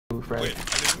move, right? Wait,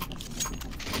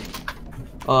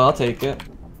 Oh, I'll take it.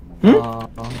 Hmm?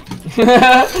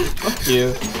 Fuck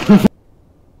you.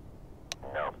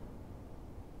 No.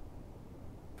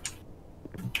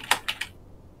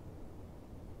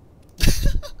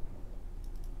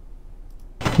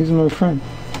 He's my friend.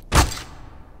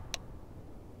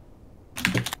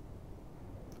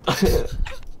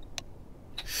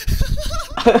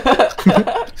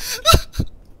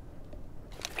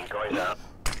 Going down.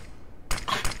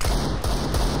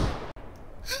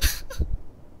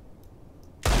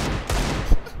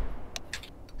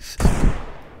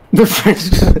 The French.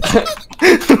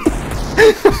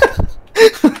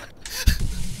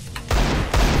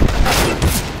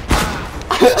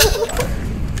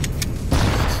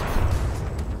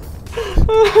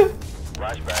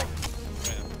 Flashbang.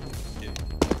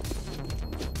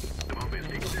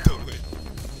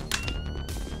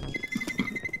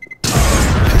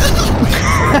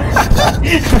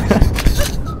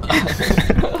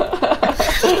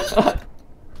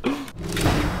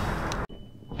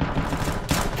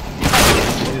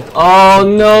 Oh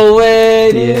no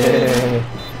way! Yeah.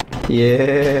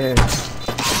 Yeah.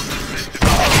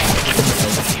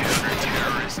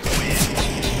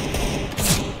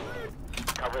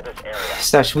 Cover this area.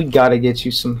 Stash, we gotta get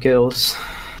you some kills.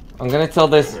 I'm gonna tell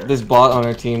this bot on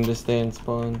our team to stay in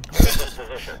spawn.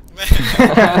 Position.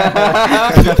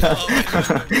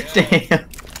 Damn.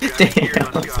 Damn.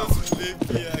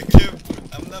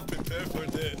 I'm not prepared for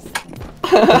this.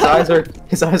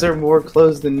 His eyes are more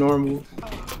closed than normal.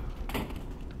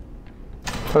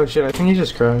 Oh shit, I think he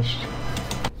just crashed.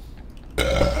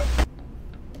 Can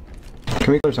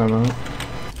we clear time out?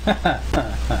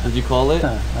 Did you call it?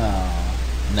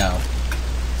 No.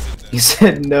 He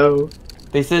said no.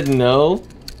 They said no?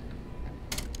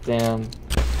 Damn.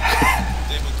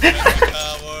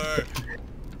 Power.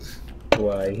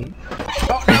 Why?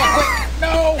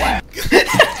 No!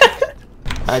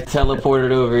 I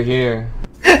teleported over here.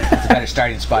 It's a better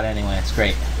starting spot anyway, it's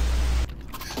great.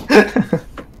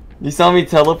 You saw me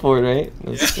teleport, right?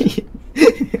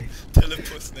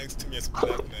 Teleports next to me as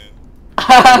black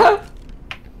man.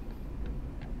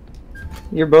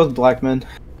 You're both black men.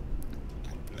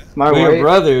 My We're white,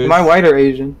 brothers. My white or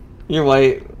Asian? You're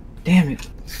white. Damn it.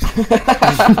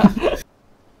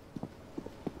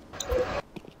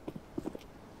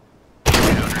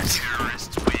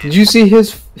 Did you see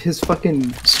his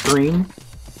fucking scream?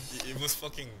 It was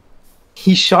fucking.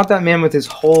 He shot that man with his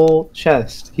whole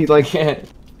chest. He like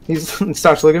he's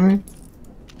Stash, look at me.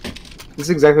 This is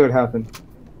exactly what happened.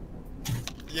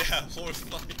 Yeah, whole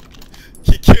fucking.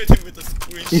 He killed him with a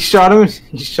screen. He shot him.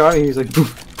 He shot him. He was like,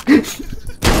 poof.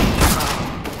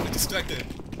 Distracted.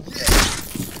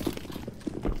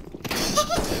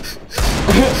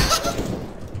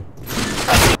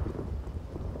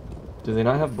 Do they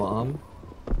not have bomb?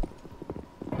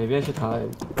 Maybe I should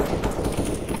hide.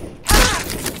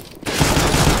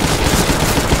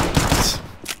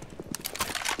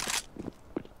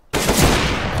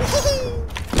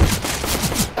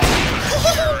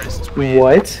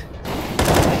 What?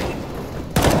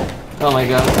 Oh my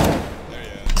god.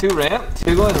 Two ramp?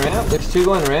 Two going ramp? There's two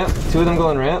going ramp. Two of them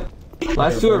going ramp.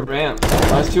 Last two are ramp.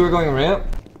 Last two are going ramp.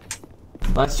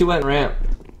 Last two went ramp.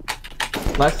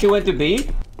 Last two went to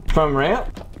B? From ramp?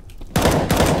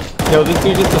 Yo, this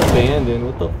dude just abandoned.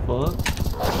 What the fuck?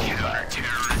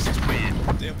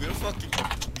 Damn, we're fucking.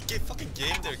 We get fucking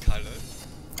game there, Kyler.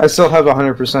 I still have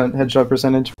 100% headshot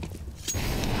percentage.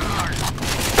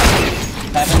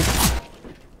 Heaven.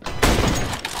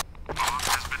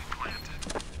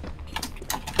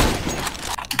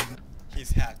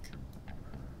 He's hack.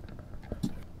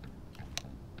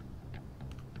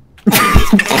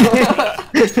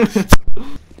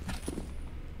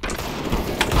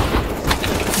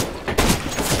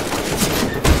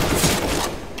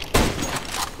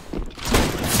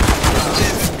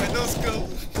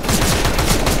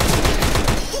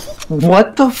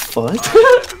 What the fuck?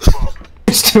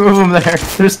 There's two of them there.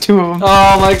 There's two of them.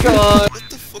 Oh my god! What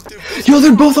the fuck? They're both. Yo,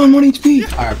 they're both on 1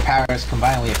 HP. Our powers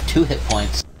combined, we have 2 hit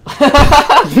points.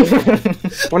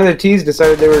 One of the T's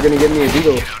decided they were gonna give me a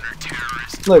deagle.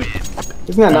 Look,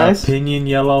 isn't that nice? Pinion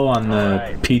yellow on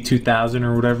the P2000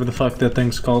 or whatever the fuck that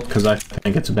thing's called, because I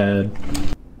think it's bad.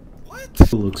 What?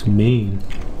 It looks mean.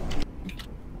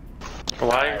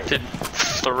 Why did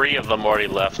 3 of them already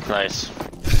left? Nice.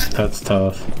 That's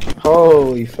tough.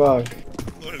 Holy fuck.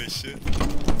 Holy shit.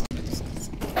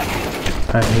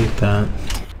 I hate that.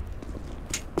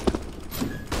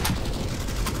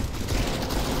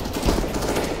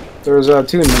 There was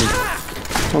 2 in me.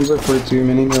 One's like 42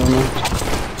 mini, never mind.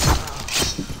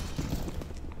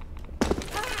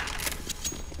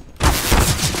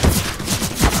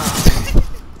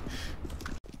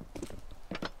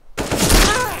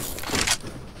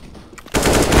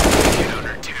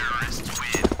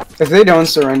 If they don't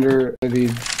surrender, I'd be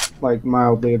like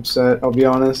mildly upset. I'll be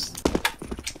honest.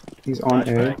 He's on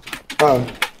A. Oh.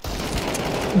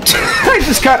 I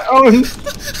just got owned.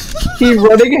 He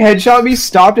running headshot me,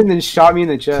 stopped, and then shot me in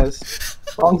the chest.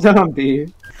 All done on B.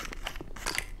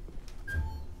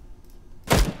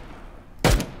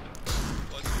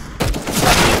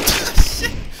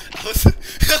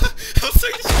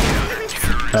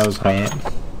 That was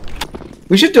hot.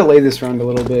 We should delay this round a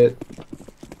little bit,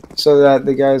 so that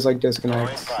the guys like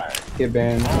disconnect, get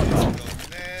banned.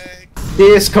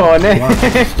 Disconnect.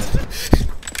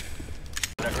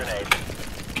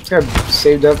 This guy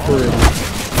saved up for. I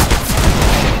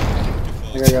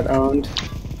think I got owned.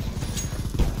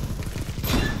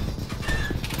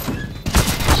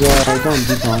 Going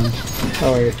deep on.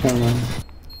 Oh wait, never mind.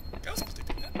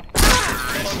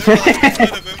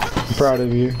 I'm proud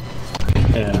of you.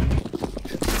 Yeah.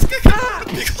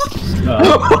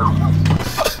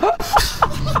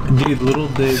 Dude, little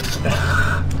dude.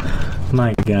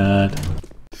 My god.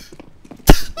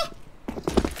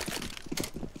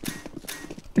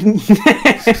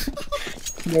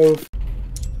 No.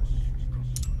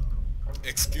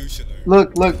 Executioner.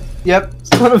 Look, yep,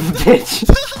 son of a bitch.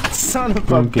 Son of a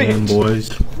Pumpkin, bitch. boys.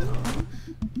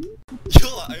 Yo,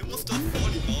 I almost got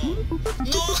 40 more.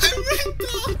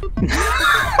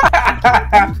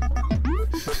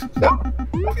 No,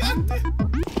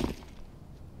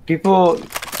 People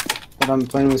that I'm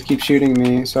playing with keep shooting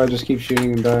me, so I just keep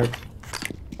shooting them back.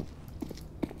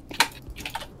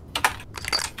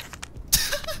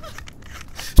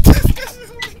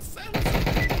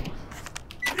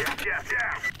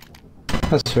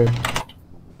 That's fair.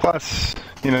 Plus,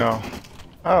 you know,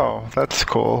 oh, that's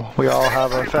cool. We all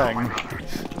have a thing.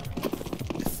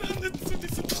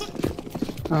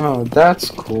 Oh, that's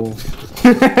cool.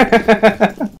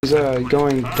 He's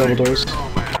going double doors.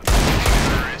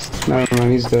 No,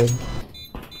 he's dead.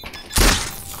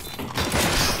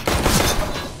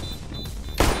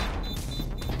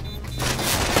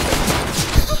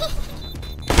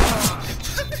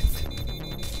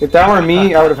 If that were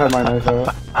me, I would have had my knife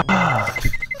out.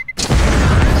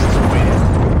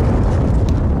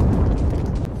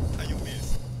 How you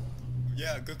miss?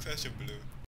 Yeah, good question, Blue.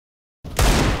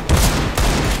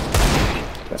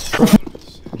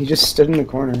 He just stood in the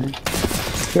corner.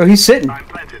 Yo, he's sitting.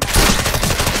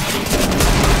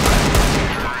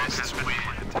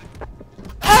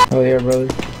 Oh yeah, brother.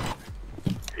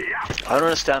 I don't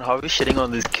understand how are we shitting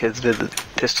on these kids with a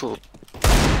pistol.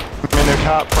 I mean, their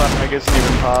top frag isn't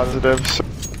even positive, so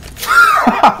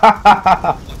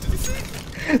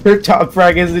Their top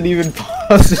frag isn't even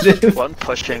positive. One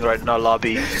pushing right now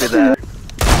lobby with that.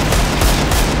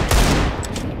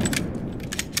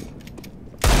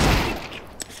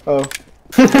 Oh.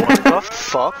 What the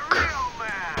fuck?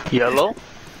 Yellow?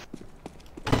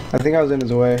 I think I was in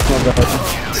his way. My bad.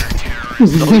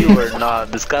 No, you were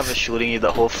not. This guy was shooting you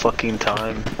the whole fucking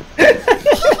time.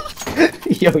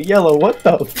 Yo, Yellow, what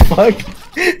the fuck?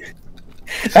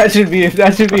 That should be in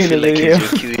the video.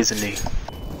 He's your Q, isn't he?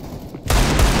 I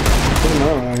don't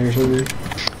know around here, should we?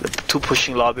 The two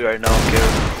pushing lobby right now,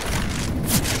 Garrett.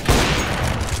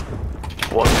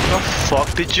 What the fuck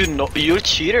did you know? You're a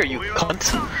cheater, you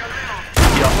cunt.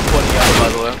 Yeah, I'm reporting yellow, by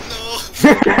the way.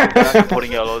 I'm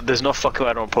reporting yellow. There's no fucking way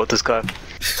I don't report this guy.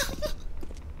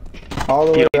 All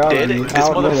the way He out. did it. This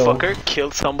out motherfucker middle.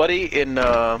 killed somebody in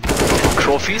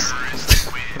trophies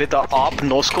with the op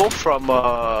no scope from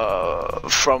lobby.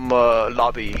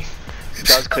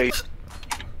 That was crazy.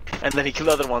 And then he killed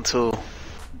the other one too.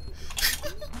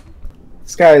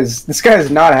 This guy's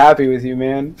not happy with you,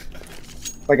 man.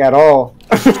 Like at all.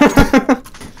 Yeah,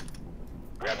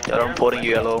 I'm reporting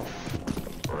you yellow.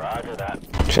 Roger that.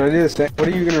 Should I do this thing? What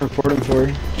are you gonna report him for?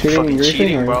 Cheating Fucking and griefing,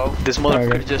 cheating, or? bro. This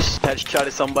motherfucker Okay. just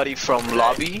headshotted somebody from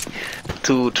lobby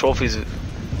to trophies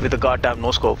with a goddamn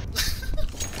no scope.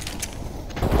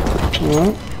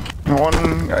 Well,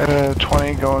 1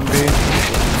 20 going B.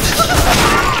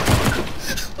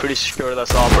 Pretty sure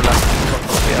that's all for last.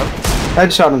 Yeah.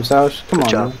 headshot him, Saush. Come Good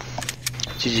on, job. man.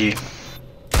 GG.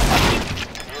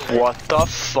 What the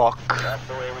fuck? That's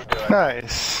the way we do it.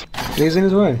 Nice. He's in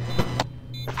his way.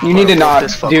 You need to not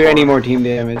This fuck do any off. more team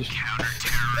damage.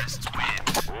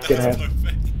 Get ahead.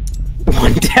 Perfect.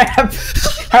 One tap.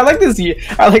 I like this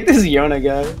Yona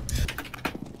guy.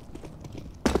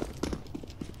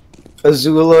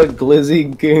 Azula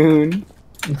Glizzy Goon.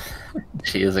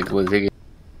 She is a glizzy.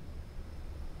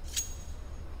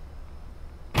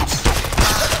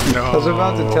 No. I was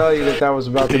about to tell you that was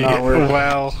about to not work.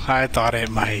 Well, I thought it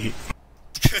might.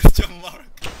 Question mark.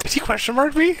 Did he question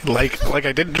mark me? Like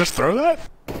I didn't just throw that?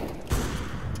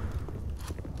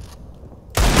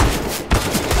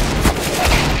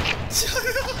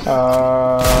 Radio.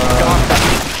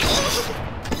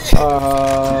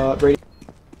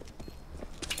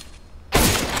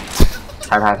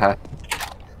 Hi.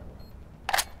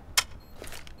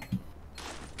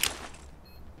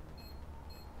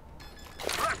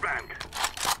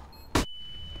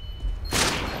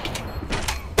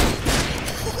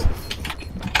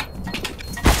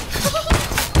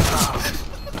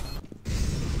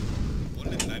 One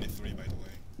in 93, by the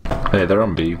way. Hey, they're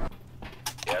on B.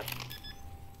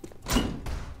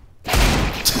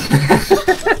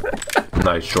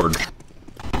 Nice, George.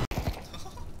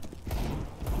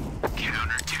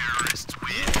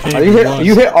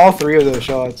 You hit all 3 of those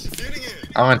shots.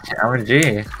 I'm a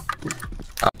G.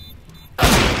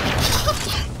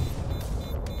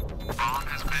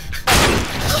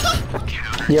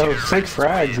 Yo, 6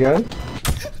 frags, guys.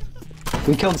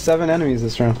 We killed 7 enemies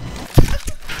this round.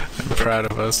 I'm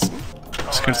proud of us.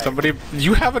 Can somebody?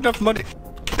 You have enough money.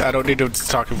 I don't need to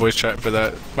talk in voice chat for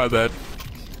that. My bad.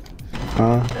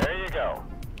 There you go.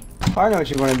 I know what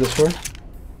you wanted this for.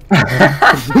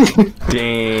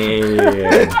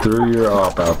 Damn, threw your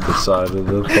op out the side of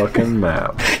the fucking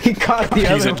map. He caught the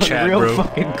He's other a one Chad, real bro.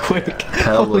 fucking quick.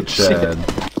 Hella Holy Chad.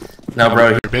 shit. No,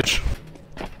 bro. Bitch.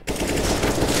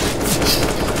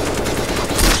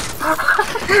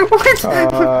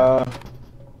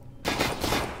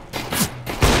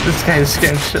 This guy is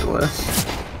scared shitless.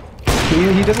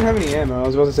 He doesn't have any ammo. I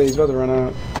was about to say he's about to run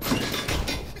out.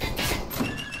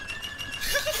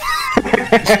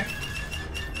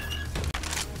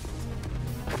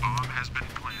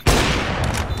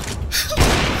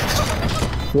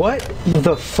 What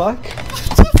the fuck?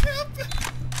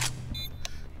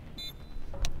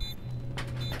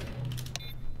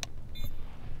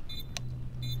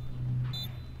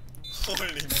 Holy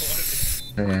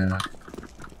moly. Yeah.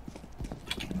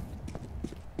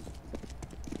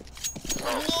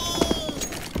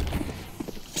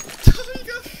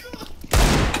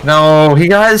 No, he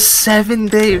got his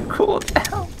 7-day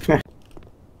cooldown.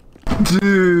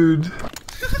 Dude.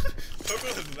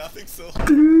 Purple has nothing so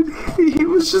Dude, he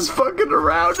was just fucking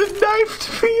around and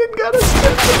knifed me and got a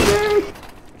 7-day.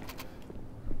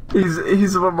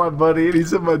 He's with my buddy and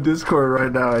he's in my Discord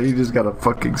right now and he just got a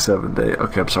fucking 7-day.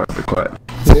 Okay, I'm sorry, be quiet.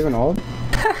 Is he even old?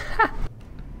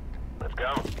 Let's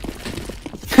go.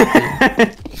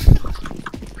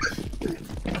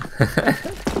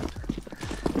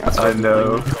 I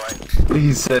know.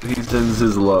 He said he sends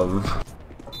his love.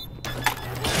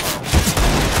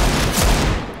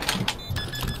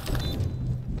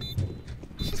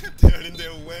 They're in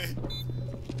their way.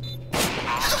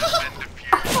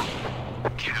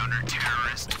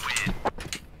 Counter-terrorist win.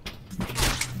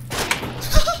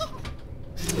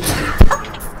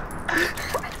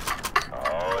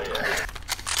 Oh yeah.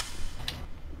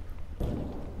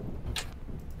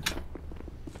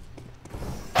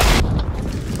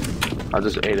 I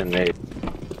just ate an 8.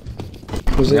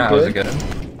 Was it Yeah, good? was it good?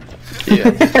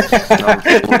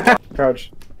 Yeah.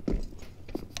 Crouch.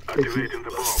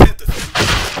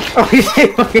 Oh, he's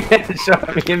looking at the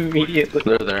shot me immediately.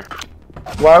 They're there.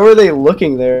 Why were they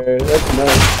looking there? That's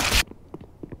nuts.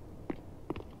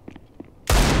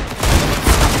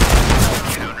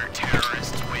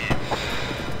 Counter-terrorist win.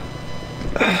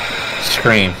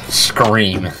 Scream.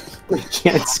 Scream. I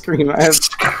can't scream. I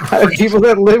have people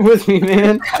that live with me,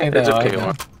 man. I know, It's I okay, know.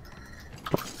 one.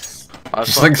 I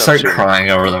Just like fucked up start too. crying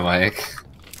over the mic.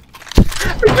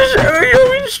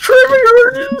 He's trimming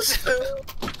oranges.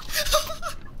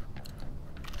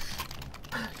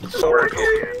 It's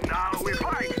working.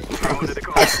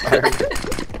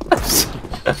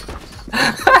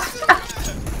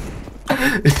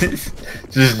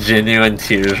 Just genuine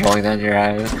tears rolling down your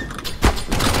eyes.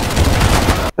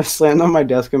 I slammed on my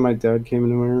desk and my dad came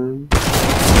into my room.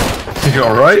 You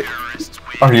alright?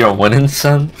 Are you winning,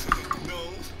 son?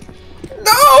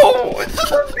 No!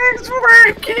 It's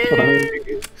working!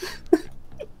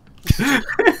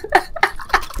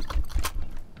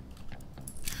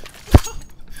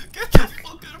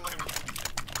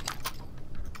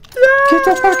 Get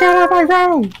the fuck out of my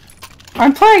room!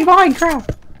 I'm playing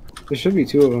Minecraft! There should be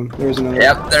 2 of them. There's another.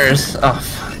 Yep, there's. Oh,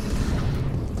 fuck.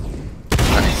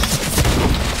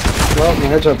 Well, my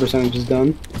headshot percentage is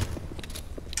done.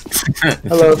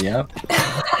 Hello. Yep.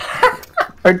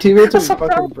 Our teammates are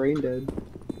fucking brain dead.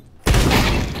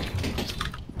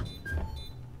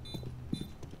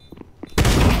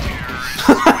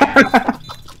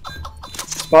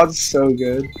 Spot's so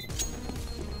good.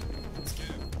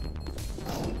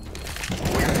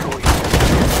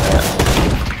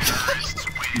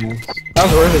 Nice. That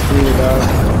was worth it for me to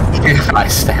die. I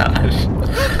stash.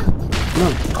 No.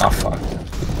 Oh, fuck.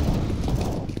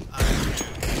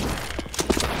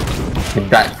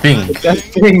 That thing. That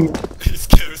thing.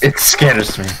 It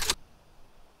scares me.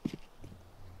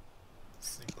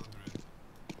 600.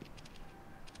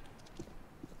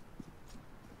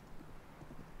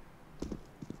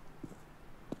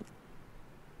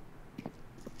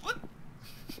 What?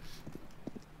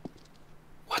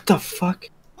 What the fuck?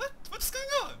 What? What's going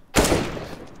on?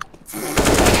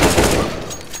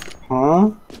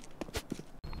 Huh?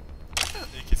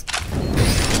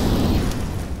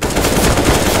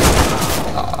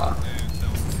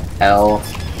 L.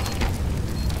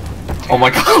 Oh my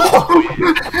god.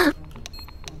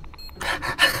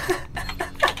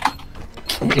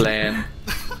 Plan.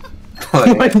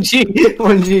 1G.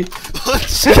 1G.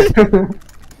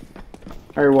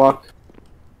 Alright, walk.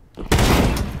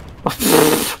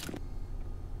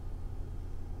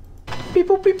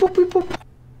 People, people, people.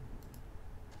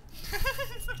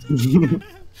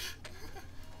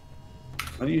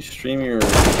 How do you stream your...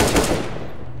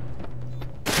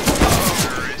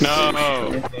 No.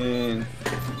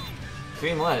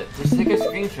 Stream what? Just take a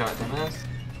screenshot, dumbass.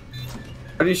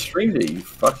 How do you stream it, you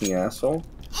fucking asshole?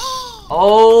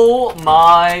 Oh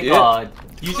my Yeah. god.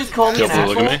 You just call me an Look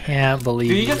asshole? at me. Can't believe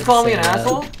Did you just call me an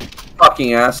asshole?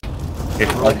 Fucking ass. Get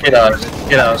out.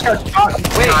 Get out.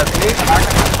 Wait,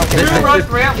 two rush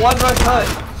ramp, one rush hut.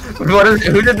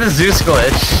 Who did the Zeus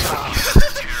glitch?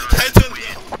 I don't know.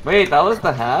 Wait, that was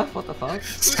the half? What the fuck?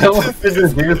 Someone did the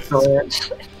Zeus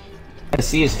glitch. I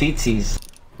see his feetsies.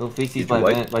 Little feetsies by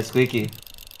what? Vent, by Squeaky.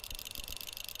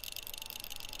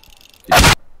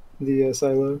 The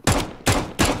silo.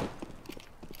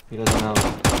 He doesn't know.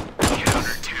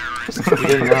 He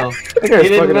didn't know. That guy's He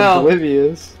didn't fucking know.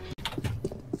 oblivious.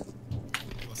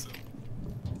 What's up?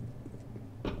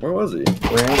 Where was he?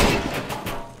 Ramp.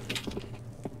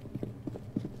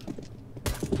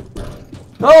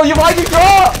 No, why'd you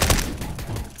drop?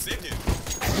 Save you.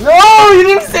 No, you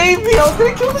didn't save me! I was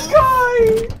gonna kill this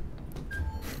guy!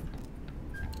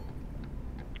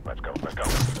 Let's go, let's go.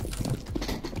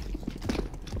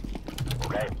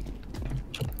 Okay.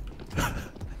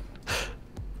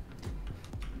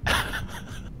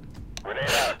 Grenade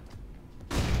out.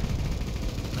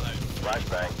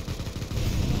 Flashbang.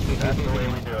 That's the way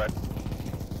we do it.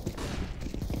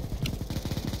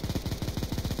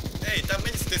 Hey, that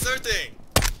means deserting.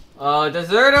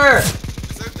 Deserter!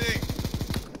 Deserting.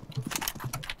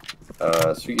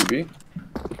 Sweetie B?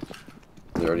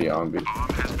 They're already on B.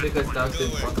 Because Doug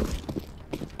didn't fuck him.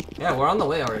 Yeah, we're on the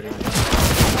way already.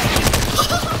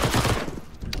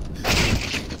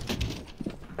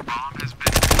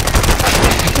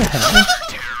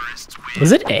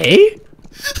 Was it A?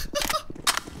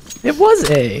 It was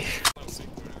A.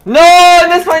 No! I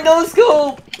missed my no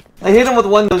scope! I hit him with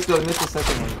one no scope and missed the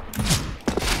second one.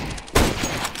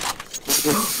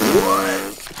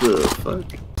 What the fuck?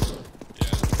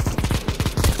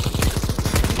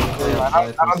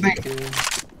 I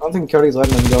don't think Cody's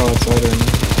letting him go outside right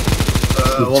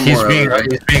now. One He's more. being a wall.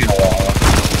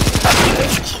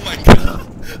 Oh my god.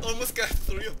 Almost got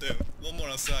 3 of them. One more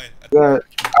outside. That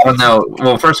I don't know.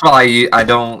 Well, first of all, I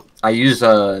use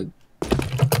home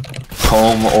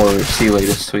or see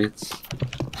latest tweets.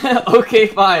 Okay,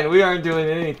 fine. We aren't doing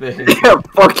anything. Yeah,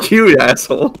 fuck you,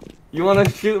 asshole. You wanna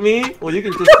shoot me? Well, you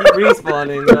can just keep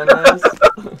respawning, dumbass.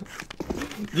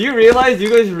 Do you realize you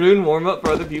guys ruin warm-up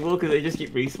for other people because they just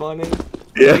keep respawning?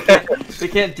 Yeah. They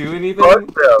can't do anything? Fuck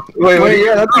them. wait,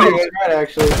 yeah, that's pretty good, right?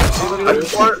 Actually,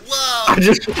 Wow.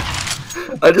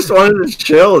 I just wanted to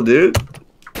chill, dude.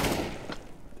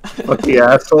 Fucking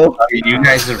asshole. You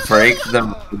guys would break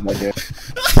them.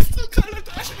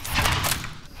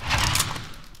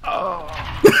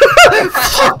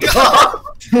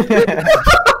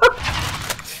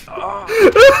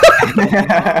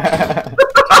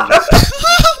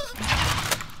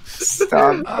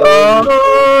 Stop.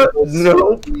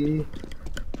 Nope.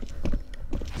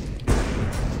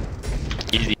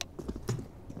 Easy.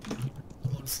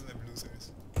 Slam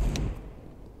losers.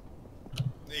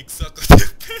 Nick, suck on the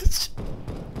bitch.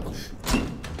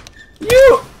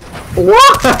 You. Why?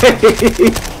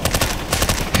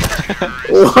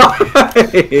 Why?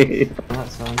 Not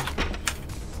son.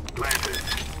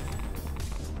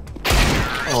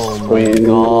 Oh my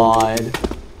god.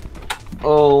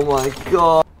 Oh my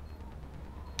god.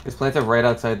 His plants are right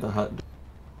outside the hut.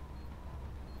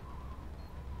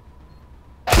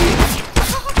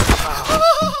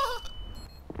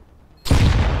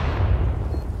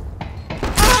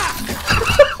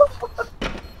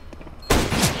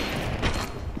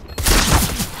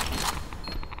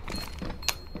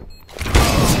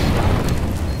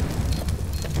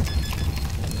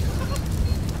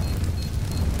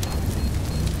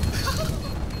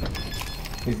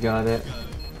 He's got it.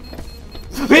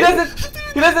 He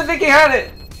doesn't think he had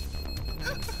it!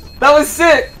 That was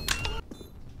sick!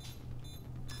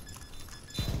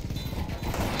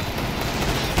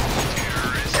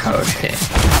 Okay.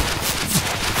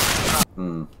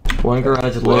 One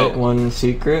garage lit, one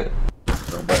secret.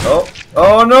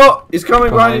 Oh no! He's coming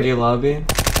behind you, lobby.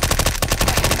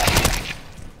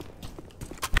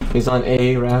 He's on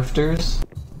A rafters.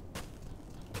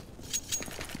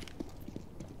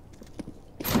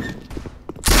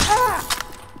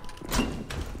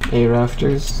 A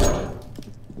rafters.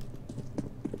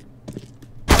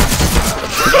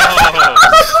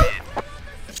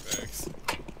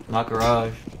 Not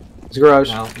garage. It's garage.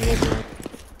 No, garage.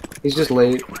 He's just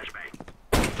late.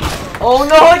 Oh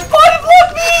no, it's body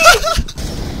blocked me!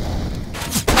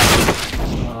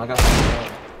 Oh, I got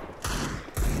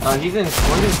he's in,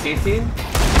 one's in CT.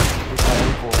 He's got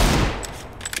M4.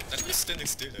 That was standing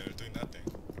still there, doing nothing.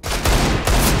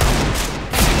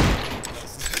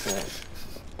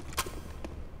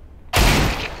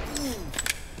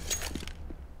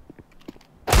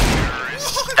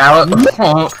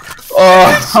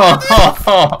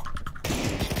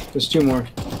 There's two more.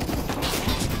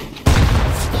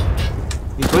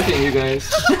 He's pushing you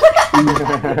guys.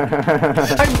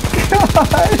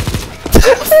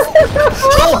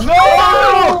 Oh No!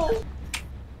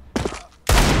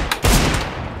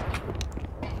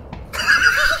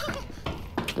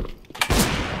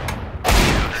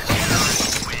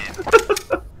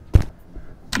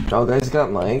 Y'all guys got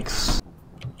mics?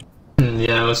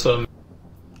 Yeah, what's up?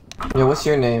 Yeah, what's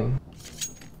your name?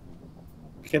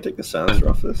 I can't take the silencer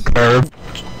off this.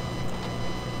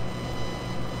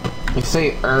 You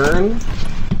say Earn?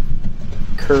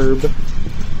 Curb.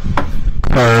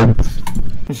 Herb.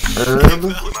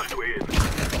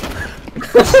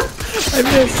 I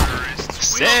missed.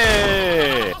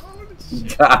 Sick!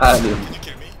 Got him.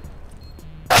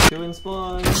 Two in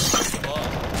spawn.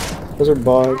 Those are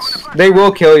bots. They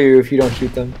will kill you if you don't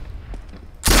shoot them.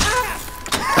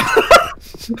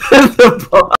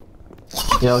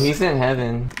 Yo, he's in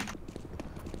heaven.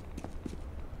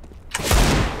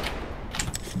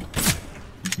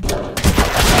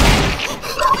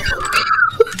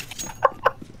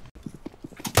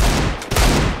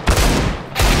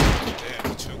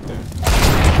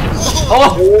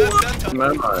 Oh!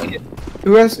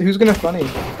 Who's gonna funny?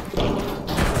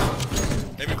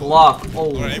 Glock.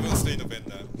 Oh. Alright, everyone stay in the vent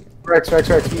now. Rex,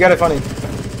 you got it funny.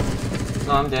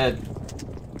 No, I'm dead.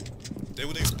 They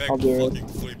would expect I'll do it. fucking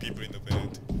 3 people in the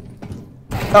vent.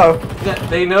 Oh. Yeah,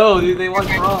 they know, dude. They want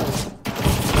wrong.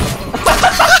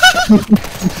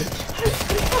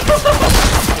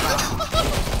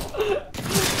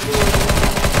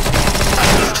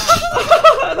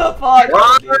 The fuck?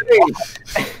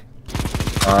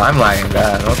 Oh, I'm lagging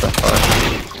bad. What the fuck?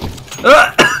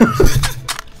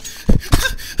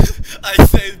 I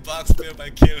saved Box Bear by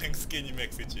killing Skinny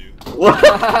Max with you. What?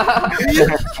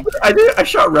 I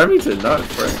shot Remington, not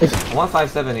Frank.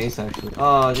 157 ace actually.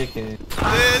 Oh, JK.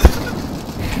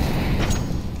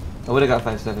 I would've got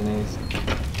 57 ace.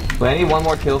 But I need one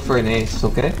more kill for an ace,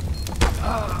 okay?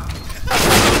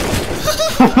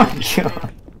 Oh my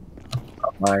god.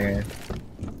 I'm lagging.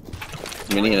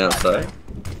 Mini and outside.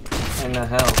 In the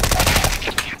hell.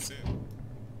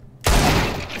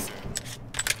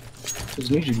 There's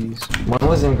Nujigis. One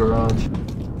was in garage.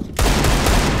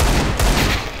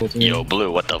 Yo,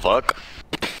 Blue, what the fuck?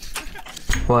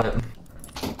 What?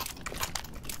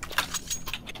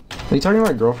 Are you talking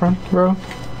about girlfriend, bro?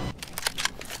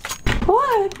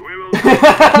 What?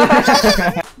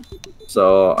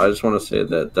 So I just want to say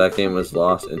that that game was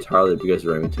lost entirely because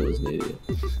Remington was an idiot.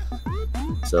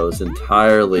 So it's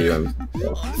entirely Remington's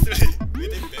fault. Honestly, we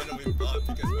did better with Bot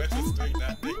because Wes was doing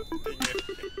that thing.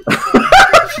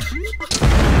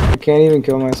 I can't even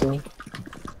kill myself.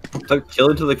 Kill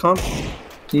it to the comp.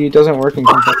 It doesn't work in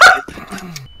comp.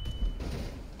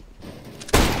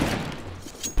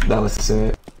 That was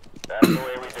sick.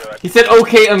 He said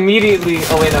okay immediately.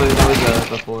 Oh wait, no, that was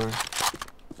before.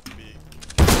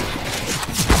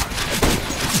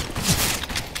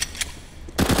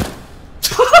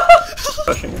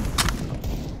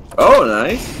 Oh,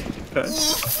 nice. Okay.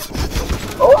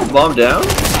 Oh, bomb down.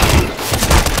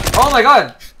 Oh my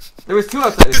god! There was 2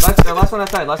 outside. The last one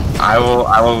outside. I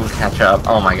will catch up.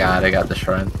 Oh my god, I got the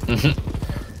shrine.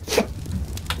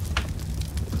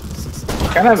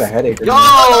 I kind of have a headache.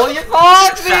 Yo, you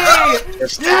fucked me! You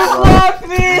fucked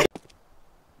me!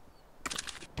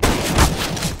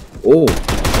 Oh,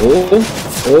 oh,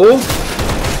 oh.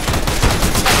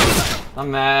 I'm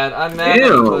mad that you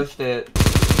Ew. pushed it.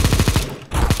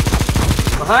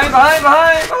 Behind!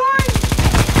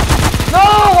 No,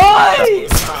 why?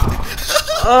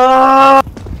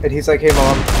 And he's like, hey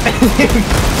mom.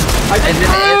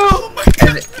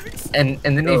 and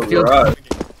then he feels. Right.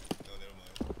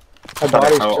 I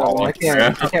body shot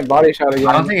him. I can't body shot again.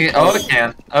 I don't think. Oh, it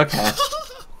can. Okay.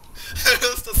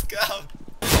 Who's the scout?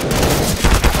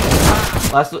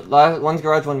 Last one's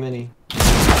garage, one mini.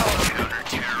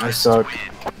 I suck.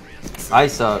 I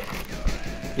suck.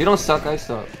 You don't suck, I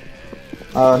suck.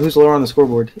 Who's lower on the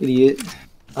scoreboard? Idiot.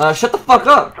 Shut the fuck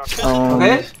up!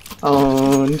 Okay?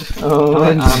 Owned.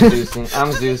 I'm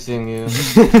Zeusing you.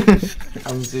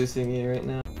 I'm Zeusing you right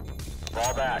now.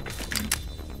 Fall back.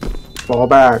 Fall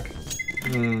back.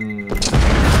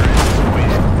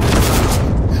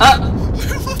 Ah!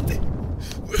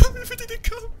 Where did it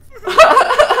come from?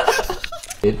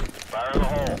 Fire in the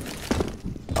hole.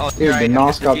 Oh, Dude, the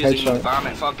non-scope headshot. Bomb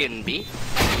at fucking B.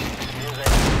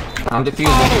 I'm defusing.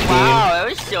 Oh wow, that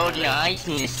was so nice,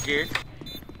 mister.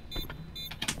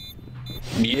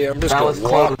 Yeah, I'm just That was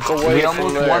gonna close. walk away We from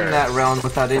almost there. won that round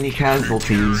without any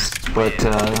casualties, but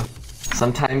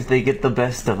sometimes they get the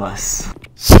best of us.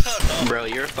 Bro,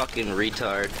 you're a fucking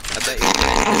retard. I bet you're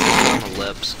on the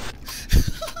lips.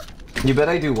 You bet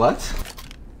I do what?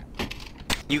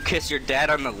 You kiss your dad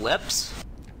on the lips?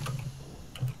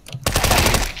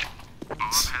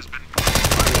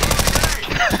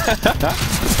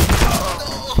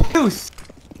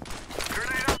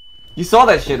 You saw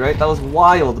that shit, right? That was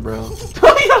wild, bro.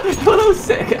 That was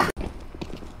sick.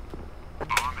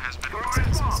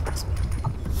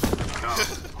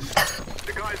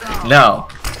 No.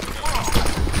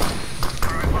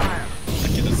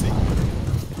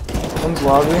 One's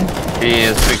lobby. He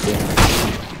is freaking.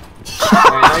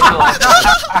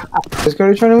 Is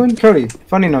Cody trying to win? Cody,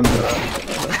 funny number.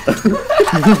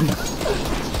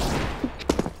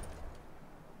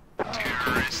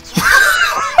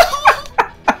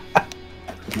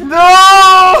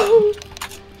 No!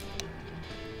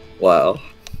 Wow.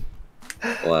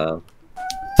 Wow.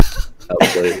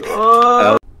 Outplayed.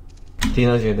 He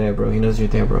knows you're there, bro. He knows you're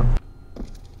there, bro.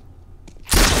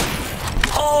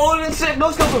 Oh, that's sick!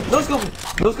 No scope him! No scope him!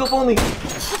 No scope only! That's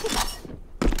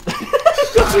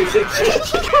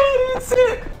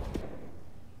sick!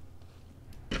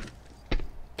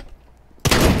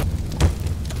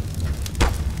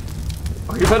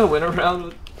 Are you about to win a round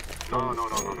with... No.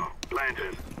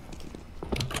 Planted.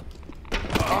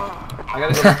 I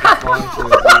gotta go to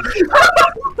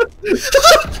the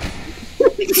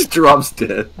He just drops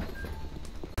dead.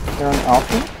 They're on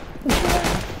Alpha?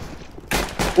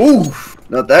 Ooh,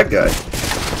 not that guy.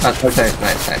 Okay,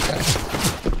 nice.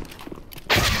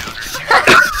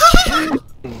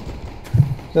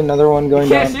 There's another one going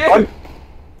down. Shit. What?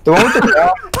 The one with the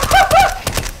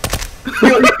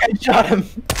Yo, you guys shot him.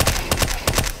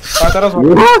 I thought I was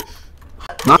one. What?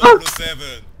 Huh?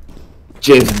 7.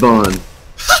 James Bond.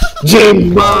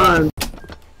 James Bond!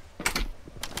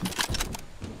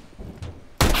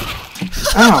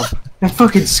 Ow! That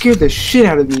fucking scared the shit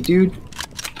out of me, dude.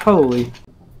 Holy.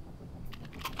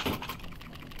 I'm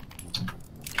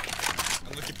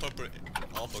looking for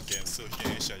Alpha again, so he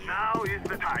ain't shot you. Now is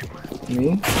the time.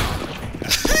 Me?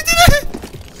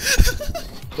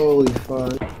 Holy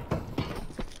fuck.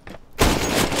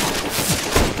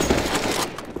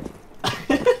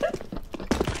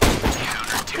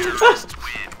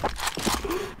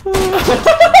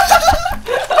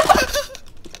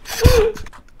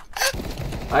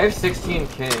 I have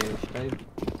 16k. Should I...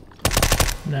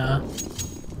 Nah.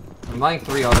 I'm buying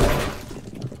 3 autos.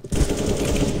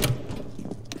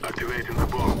 Activating the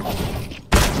bomb.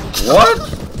 What?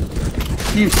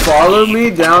 You followed me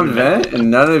down vent and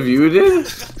none of you did?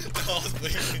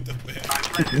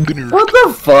 What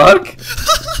the fuck?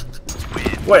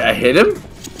 Wait, I hit him?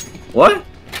 What?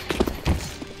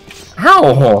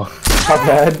 How? Not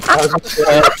bad.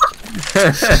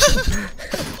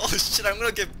 Oh shit, I'm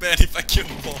gonna get banned if I kill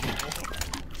bomb.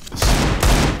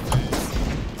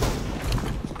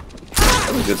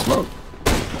 That was a good smoke.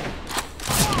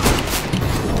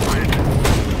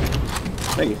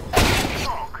 Thank you.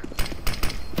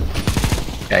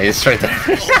 Yeah, he's right there.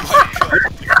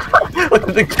 Look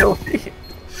at the kill feed.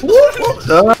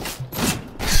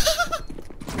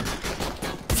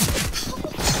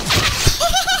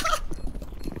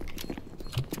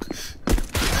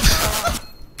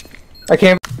 I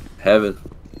can't. Heaven.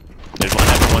 There's one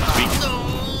heaven, one speak.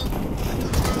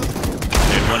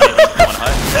 There's one heaven, one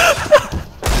hut.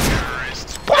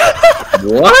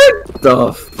 What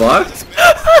the fuck?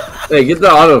 Hey, get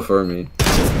the auto for me.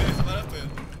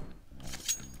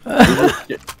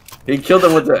 He killed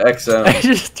him with the XM. I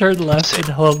just turned left and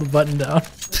held the button down.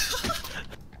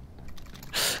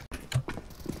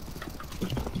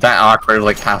 That awkward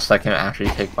like half second after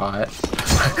you take bot.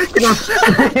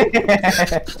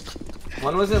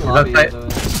 One was in lobby. By the way.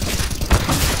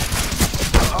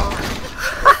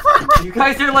 You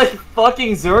guys are like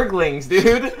fucking Zerglings,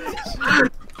 dude.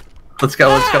 Let's go,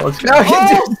 let's go, let's go. No, he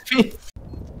didn't.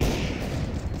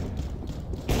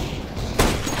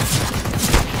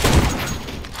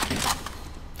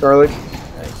 Garlic.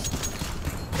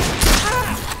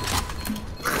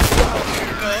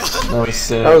 That was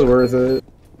sick. That was worth it.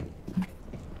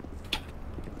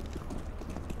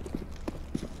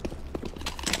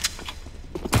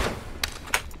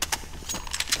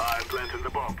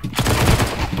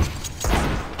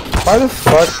 Why the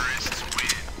fuck?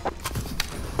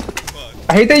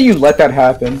 I hate that you let that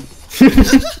happen.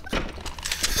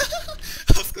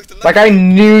 Like I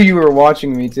knew you were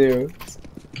watching me too.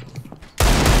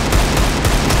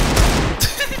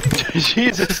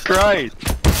 Jesus Christ!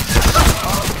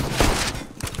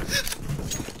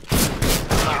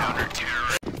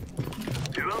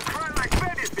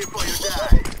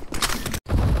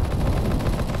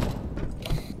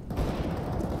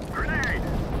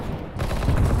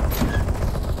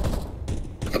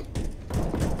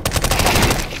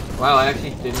 Wow, I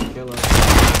actually didn't kill him.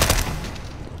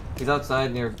 He's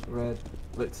outside near red,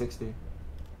 lit 60.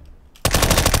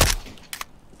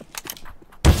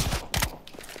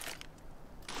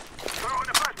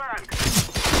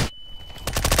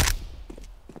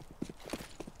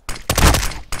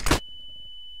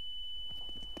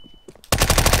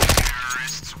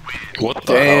 What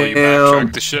the hell? You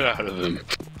backtracked the shit out of him.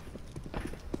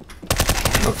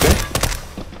 Okay.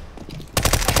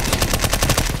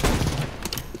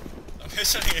 I'm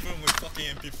headshotting everyone with fucking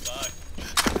MP5.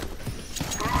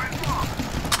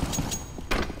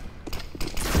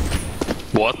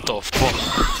 What the fuck?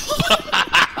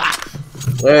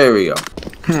 There we go.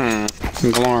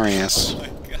 Glorious. Oh my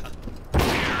god.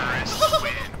 I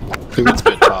think that's a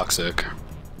bit toxic.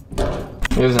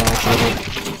 It was an accident.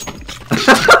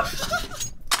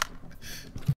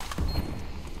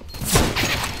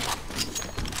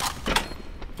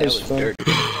 That was fun.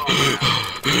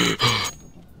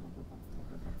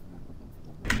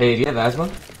 Hey, do you have asthma?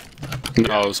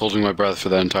 No, I was holding my breath for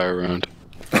that entire round.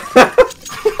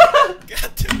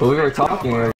 But we were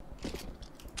talking.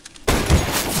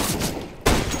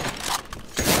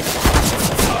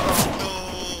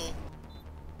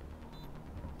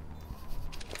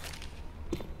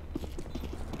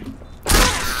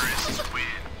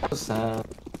 So sad.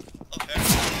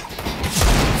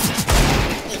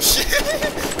 Oh shit!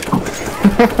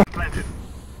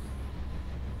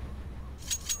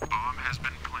 Bomb has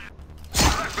been planted.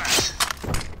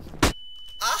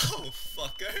 Ow,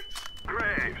 fucker!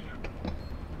 Graves.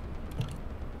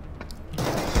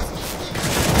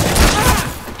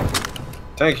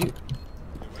 Thank you.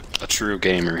 A true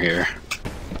gamer here.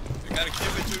 You gotta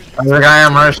give it to There's a guy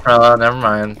on Marshmallow, never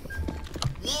mind.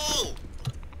 Whoa!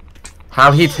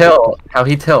 How he tilt? How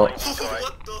he tilt?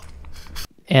 What the?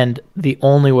 And the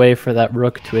only way for that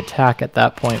rook to attack at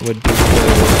that point would be to go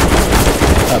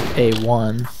up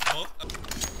A1. Oh,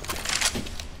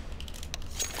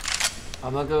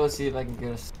 I'm gonna go see if I can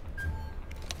get us.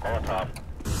 On top.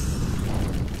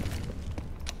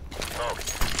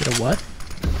 Get a what?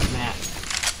 Matt.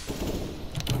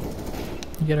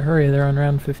 You gotta hurry, they're on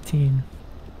round 15.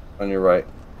 On your right.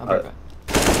 I'll be right back.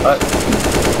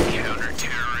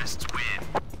 Counter-terrorists win.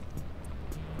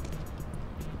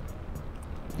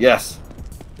 Yes.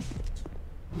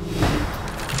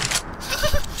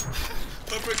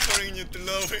 Purple calling you to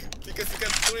lower because you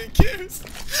got 3 kills.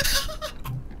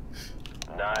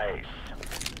 Nice.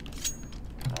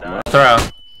 Throw.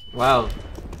 Wow.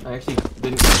 I actually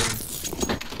didn't get him.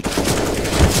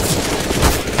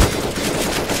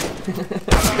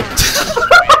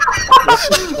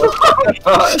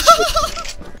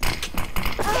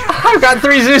 I've got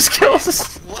 3 Zeus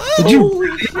kills. What? Did you?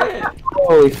 Holy shit.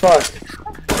 Holy fuck!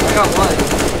 I got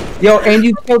one. Yo, and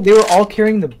you killed. They were all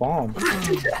carrying the bomb.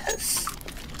 Yes.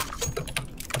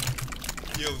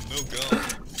 Yo, no gun.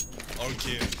 All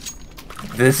kill.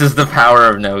 This is the power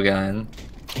of no gun.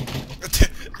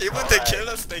 Even they kill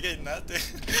us, they get nothing.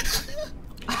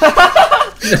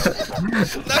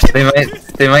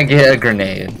 They might get a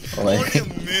grenade. Only Like. a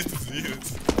miss, dude.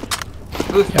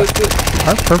 Good.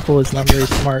 Our purple is not very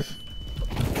smart.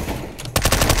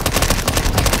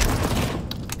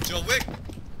 Joe Wick.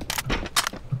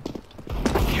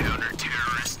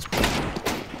 Counter-terrorists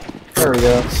There we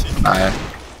go.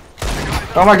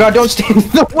 Oh my god! Don't stand in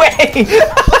the way.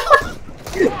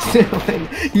 Dylan,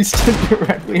 you stood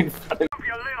directly in front of me.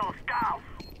 your little stuff.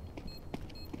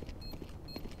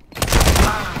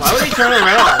 Why would he turn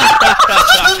around?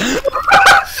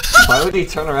 Why would he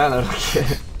turn around? I don't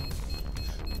get it.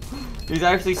 He's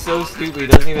actually so stupid, he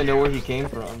doesn't even know where he came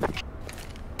from.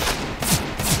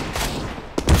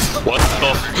 What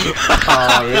the?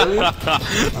 Aw, really?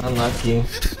 Unlucky.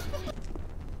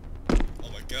 Oh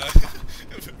my god.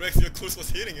 Rex, your close was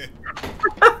hitting it.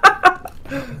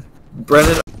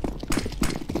 Brennan.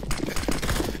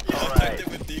 You attacked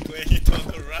him with decoy, he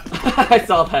turned around. I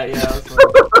saw that, yeah. That was funny.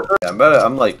 Yeah,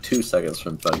 I'm like 2 seconds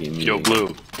from fucking me. Yo,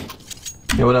 Blue.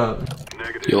 Yo, what up?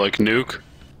 You like nuke?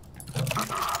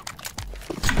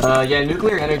 Yeah,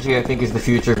 nuclear energy I think is the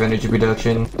future of energy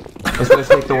production.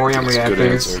 Especially thorium That's a good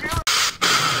reactors. answer.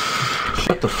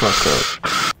 Shut the fuck up.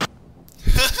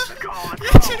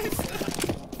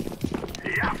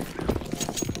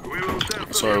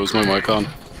 Sorry, was my mic on?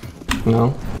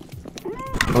 No.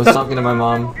 I was talking to my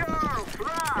mom.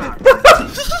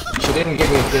 She didn't give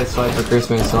me a PS5 for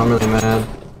Christmas, so I'm really mad.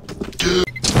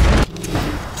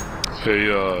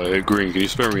 Hey, Green, can you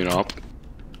spare me an op?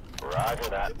 Roger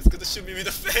that. It's gonna shoot me in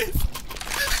the face.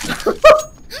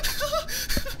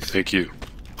 Thank you.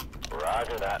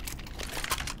 Roger that.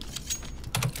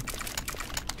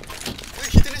 Wait,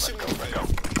 he didn't shoot me in the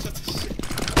face.